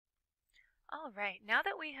All right, now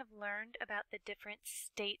that we have learned about the different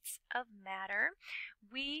states of matter,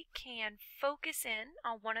 we can focus in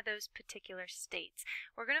on one of those particular states.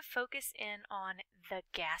 We're going to focus in on the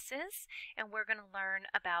gases, and we're going to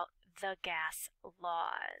learn about the gas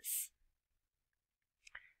laws.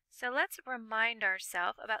 So let's remind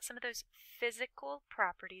ourselves about some of those physical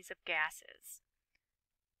properties of gases.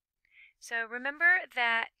 So remember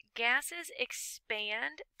that gases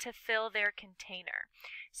expand to fill their container.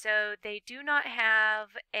 So they do not have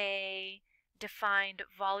a defined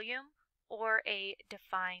volume or a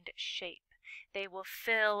defined shape. They will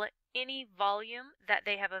fill any volume that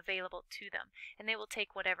they have available to them, and they will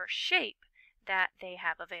take whatever shape that they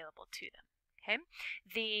have available to them. Okay?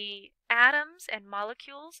 The atoms and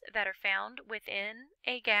molecules that are found within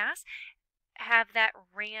a gas have that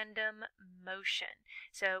random motion.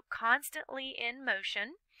 So constantly in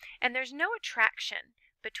motion, and there's no attraction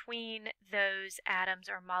between those atoms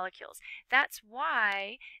or molecules. That's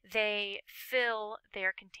why they fill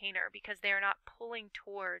their container, because they're not pulling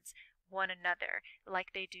towards one another like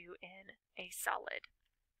they do in a solid.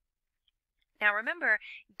 Now remember,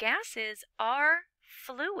 gases are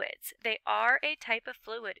fluids. They are a type of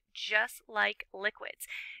fluid just like liquids.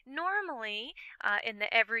 Normally, in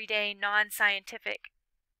the everyday non-scientific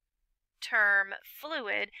term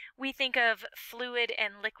fluid, we think of fluid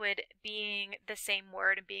and liquid being the same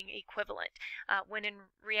word and being equivalent, when in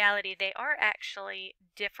reality they are actually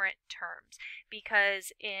different terms,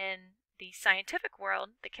 because in the scientific world,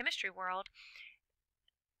 the chemistry world,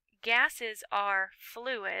 gases are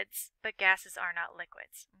fluids, but gases are not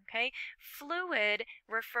liquids. Okay? Fluid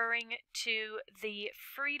referring to the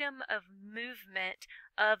freedom of movement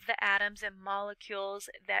of the atoms and molecules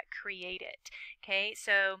that create it. Okay?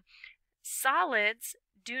 So solids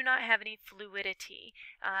do not have any fluidity.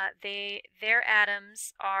 Their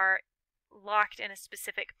atoms are locked in a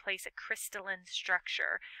specific place, a crystalline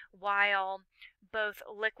structure, while both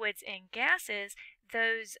liquids and gases,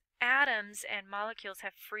 those atoms and molecules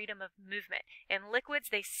have freedom of movement. In liquids,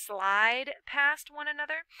 they slide past one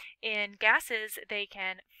another. In gases, they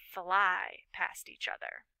can fly past each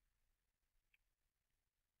other.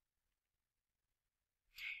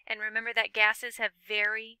 And remember that gases have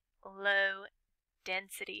very low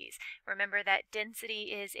densities. Remember that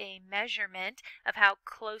density is a measurement of how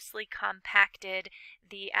closely compacted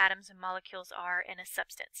the atoms and molecules are in a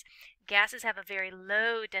substance. Gases have a very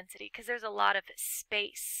low density because there's a lot of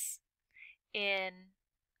space in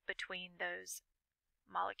between those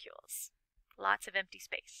molecules. Lots of empty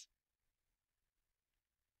space.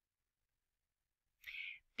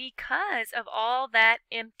 Because of all that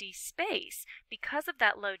empty space, because of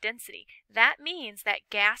that low density, that means that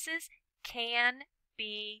gases can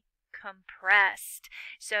be compressed.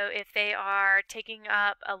 So if they are taking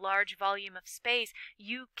up a large volume of space,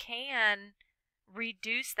 you can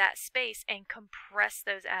reduce that space and compress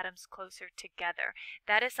those atoms closer together.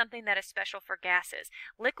 That is something that is special for gases.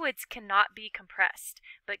 Liquids cannot be compressed,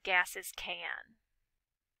 but gases can.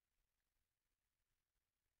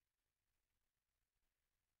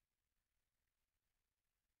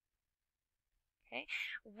 Okay.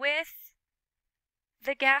 With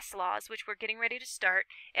the gas laws, which we're getting ready to start,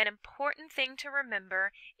 an important thing to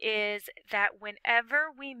remember is that whenever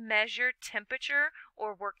we measure temperature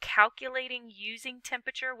or we're calculating using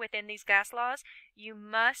temperature within these gas laws, you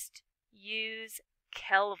must use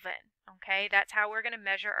Kelvin. Okay, that's how we're going to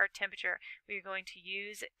measure our temperature. We're going to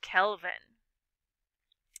use Kelvin.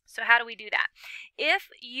 So how do we do that? If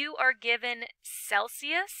you are given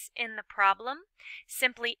Celsius in the problem,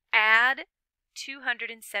 simply add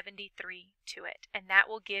 273 to it, and that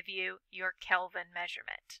will give you your Kelvin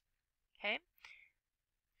measurement. Okay?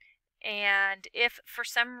 And if for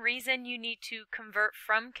some reason you need to convert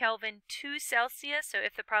from Kelvin to Celsius, so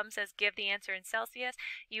if the problem says give the answer in Celsius,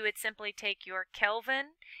 you would simply take your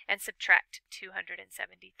Kelvin and subtract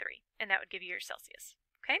 273, and that would give you your Celsius.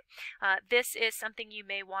 Okay, this is something you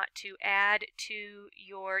may want to add to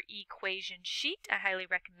your equation sheet. I highly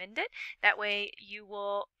recommend it. That way you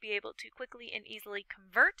will be able to quickly and easily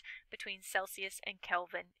convert between Celsius and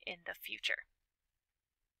Kelvin in the future.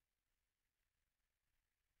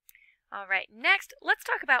 All right, next let's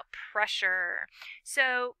talk about pressure.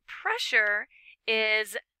 So pressure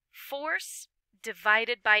is force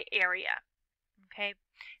divided by area. Okay,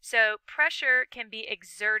 so pressure can be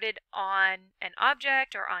exerted on an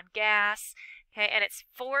object or on gas, okay, and it's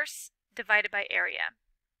force divided by area.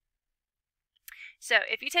 So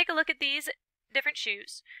if you take a look at these different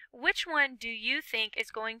shoes, which one do you think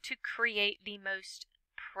is going to create the most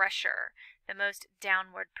pressure, the most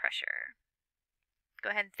downward pressure? Go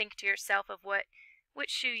ahead and think to yourself of which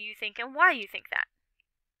shoe you think and why you think that.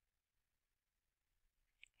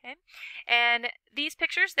 Okay, and these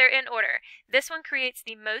pictures, they're in order. This one creates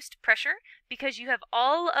the most pressure because you have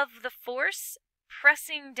all of the force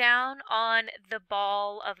pressing down on the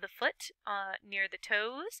ball of the foot near the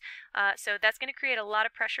toes. So that's going to create a lot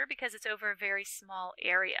of pressure because it's over a very small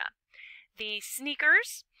area. The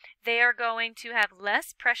sneakers, they are going to have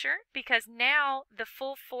less pressure because now the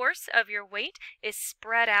full force of your weight is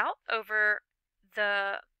spread out over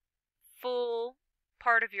the full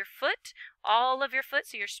part of your foot, all of your foot,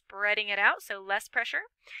 so you're spreading it out, so less pressure.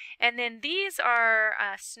 And then these are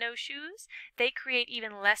snowshoes. They create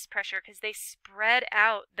even less pressure because they spread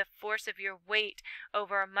out the force of your weight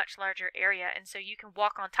over a much larger area, and so you can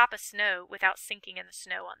walk on top of snow without sinking in the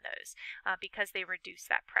snow on those because they reduce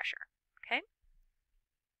that pressure. Okay.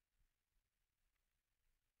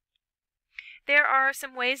 There are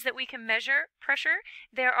some ways that we can measure pressure.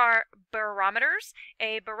 There are barometers.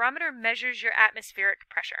 A barometer measures your atmospheric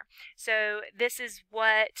pressure. So this is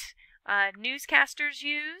what newscasters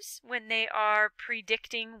use when they are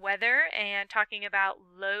predicting weather and talking about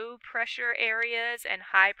low pressure areas and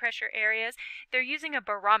high pressure areas. They're using a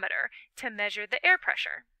barometer to measure the air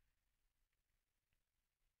pressure.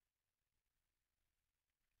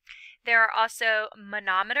 There are also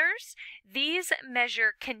manometers. These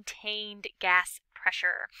measure contained gas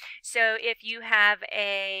pressure. So if you have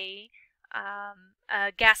a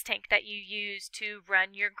gas tank that you use to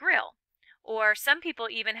run your grill, or some people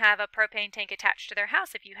even have a propane tank attached to their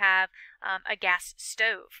house if you have a gas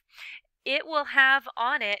stove, it will have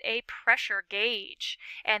on it a pressure gauge,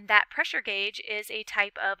 and that pressure gauge is a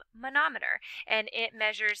type of manometer, and it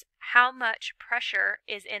measures how much pressure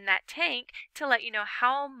is in that tank to let you know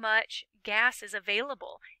how much gas is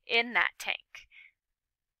available in that tank.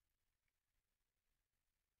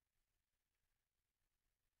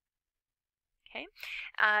 Okay.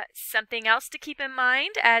 Something else to keep in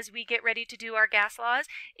mind as we get ready to do our gas laws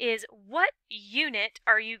is what unit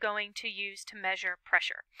are you going to use to measure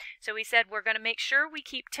pressure? So we said we're going to make sure we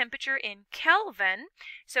keep temperature in Kelvin.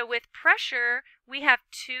 So with pressure, we have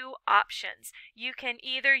two options. You can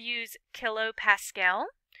either use kilopascal,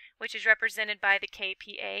 which is represented by the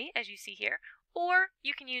kPa, as you see here, or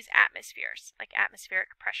you can use atmospheres, like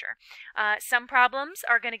atmospheric pressure. Some problems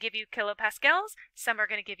are going to give you kilopascals, some are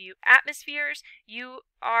going to give you atmospheres. You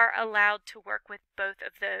are allowed to work with both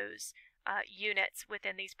of those units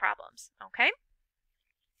within these problems, okay?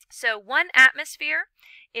 So 1 atmosphere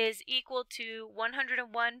is equal to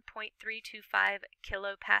 101.325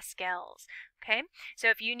 kilopascals. Okay, so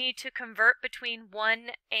if you need to convert between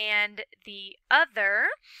one and the other,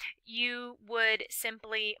 you would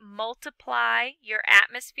simply multiply your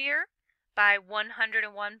atmosphere by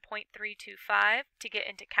 101.325 to get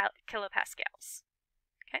into kilopascals.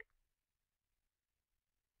 Okay.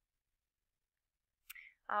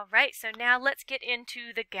 All right, so now let's get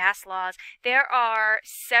into the gas laws. There are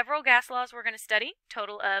several gas laws we're going to study,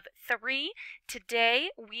 total of 3.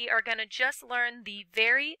 Today we are going to just learn the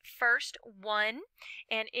very first one,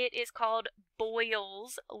 and it is called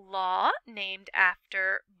Boyle's Law, named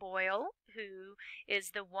after Boyle, who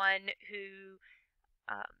is the one who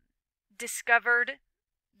discovered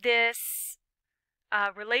this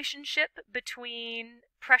relationship between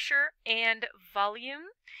pressure and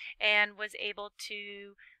volume and was able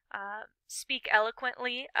to speak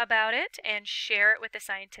eloquently about it and share it with the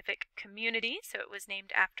scientific community, so it was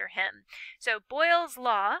named after him. So Boyle's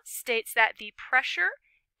law states that the pressure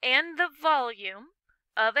and the volume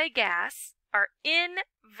of a gas are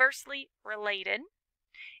inversely related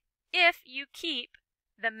if you keep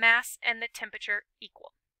the mass and the temperature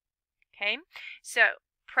equal. Okay, so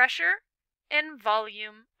pressure and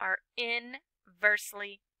volume are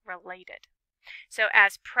inversely related. So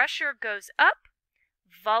as pressure goes up,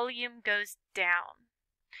 volume goes down.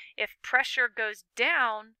 If pressure goes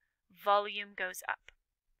down, volume goes up.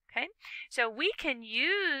 Okay? So we can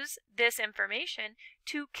use this information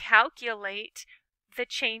to calculate the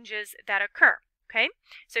changes that occur. Okay?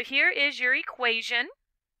 So here is your equation.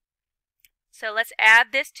 So let's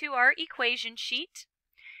add this to our equation sheet.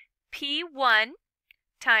 P1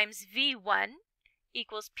 times V1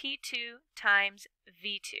 equals P2 times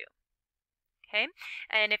V2. Okay,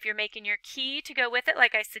 and if you're making your key to go with it,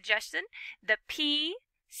 like I suggested, the P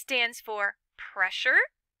stands for pressure.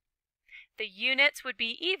 The units would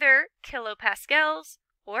be either kilopascals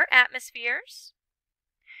or atmospheres.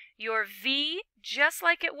 Your V, just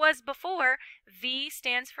like it was before, V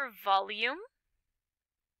stands for volume.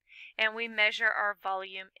 And we measure our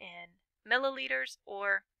volume in milliliters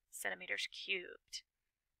or centimeters cubed.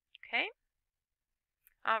 Okay?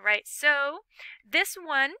 All right, so this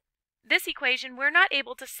one this equation we're not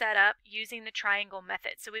able to set up using the triangle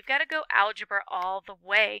method. So we've got to go algebra all the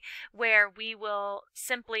way, where we will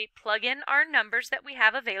simply plug in our numbers that we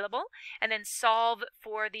have available and then solve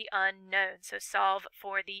for the unknown. So solve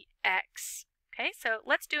for the x. Okay, so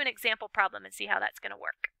let's do an example problem and see how that's going to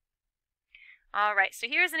work. All right, so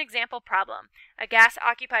here's an example problem. A gas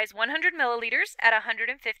occupies 100 milliliters at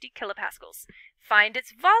 150 kilopascals. Find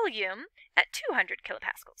its volume at 200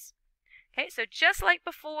 kilopascals. Okay, so just like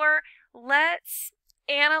before, let's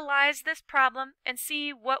analyze this problem and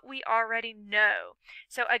see what we already know.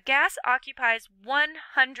 So a gas occupies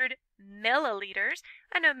 100 milliliters.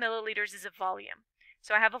 I know milliliters is a volume.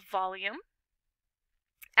 So I have a volume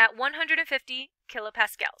at 150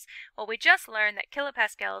 kilopascals. Well, we just learned that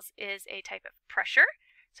kilopascals is a type of pressure.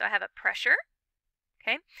 So I have a pressure.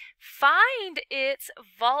 Okay, find its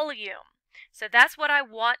volume. So that's what I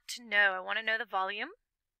want to know. I want to know the volume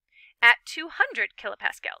at 200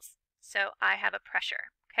 kilopascals. So I have a pressure.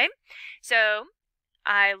 Okay, so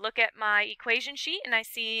I look at my equation sheet and I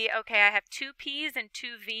see, okay, I have two P's and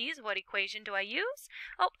two V's. What equation do I use?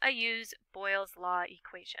 Oh, I use Boyle's law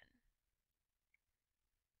equation.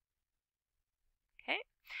 Okay,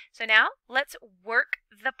 so now let's work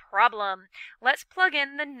the problem. Let's plug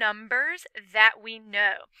in the numbers that we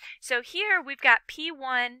know. So here we've got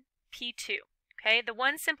P1, P2. Okay, the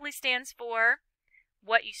 1 simply stands for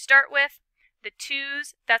what you start with. The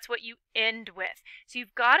 2's, that's what you end with. So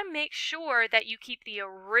you've got to make sure that you keep the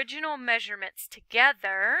original measurements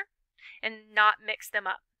together and not mix them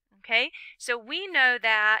up. Okay, so we know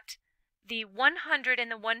that the 100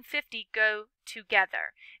 and the 150 go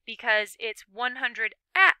together because it's 100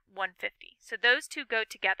 at 150. So those two go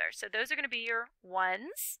together. So those are going to be your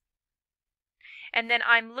 1's. And then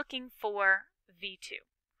I'm looking for V2.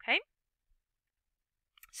 Okay?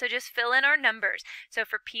 So just fill in our numbers. So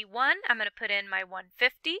for P1, I'm going to put in my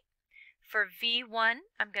 150. For V1,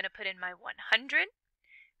 I'm going to put in my 100.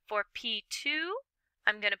 For P2,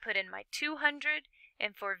 I'm going to put in my 200.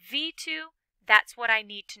 And for V2, that's what I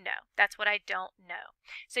need to know. That's what I don't know.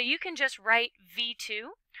 So you can just write V2,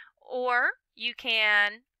 or you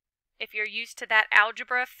can, if you're used to that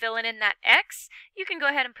algebra, filling in that x, you can go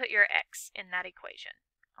ahead and put your x in that equation.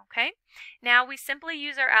 Okay? Now we simply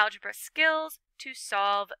use our algebra skills to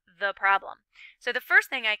solve the problem. So the first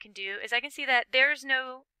thing I can do is I can see that there's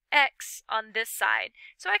no x on this side.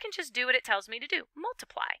 So I can just do what it tells me to do,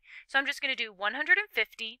 multiply. So I'm just going to do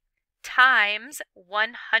 150 times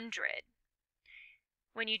 100.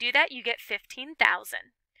 When you do that, you get 15,000.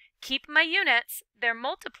 Keep my units, they're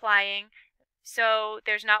multiplying, so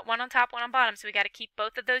there's not one on top, one on bottom, so we got to keep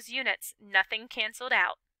both of those units, nothing canceled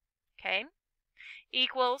out. Okay?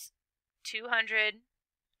 Equals 200x.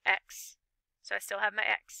 So I still have my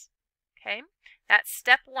x. Okay? That's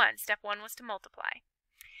step 1. Step 1 was to multiply.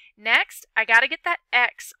 Next, I got to get that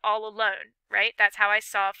x all alone, right? That's how I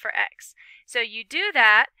solve for x. So you do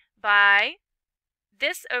that by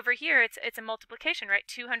this over here, it's a multiplication, right?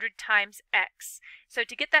 200 times x. So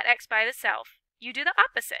to get that x by itself, you do the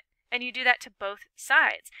opposite, and you do that to both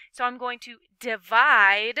sides. So I'm going to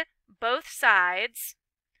divide both sides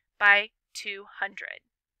by 200.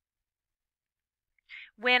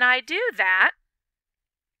 When I do that,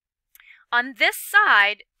 on this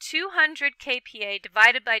side, 200 kPa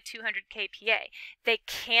divided by 200 kPa, they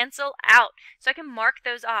cancel out. So I can mark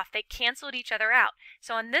those off. They canceled each other out.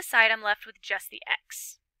 So on this side, I'm left with just the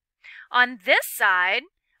x. On this side,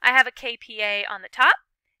 I have a kPa on the top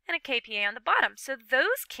and a kPa on the bottom. So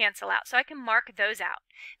those cancel out. So I can mark those out.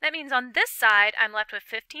 That means on this side, I'm left with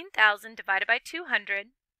 15,000 divided by 200,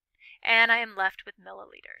 and I am left with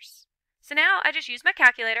milliliters. So now I just use my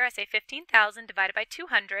calculator. I say 15,000 divided by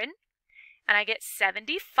 200. And I get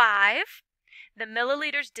 75. The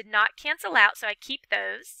milliliters did not cancel out, so I keep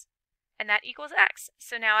those, and that equals x.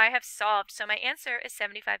 So now I have solved, so my answer is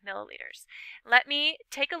 75 milliliters. Let me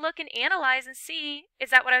take a look and analyze and see, is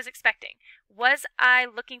that what I was expecting? Was I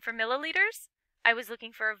looking for milliliters? I was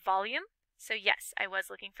looking for a volume, so yes, I was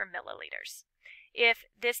looking for milliliters. If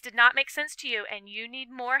this did not make sense to you and you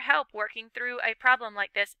need more help working through a problem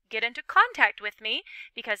like this, get into contact with me,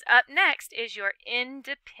 because up next is your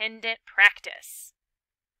independent practice.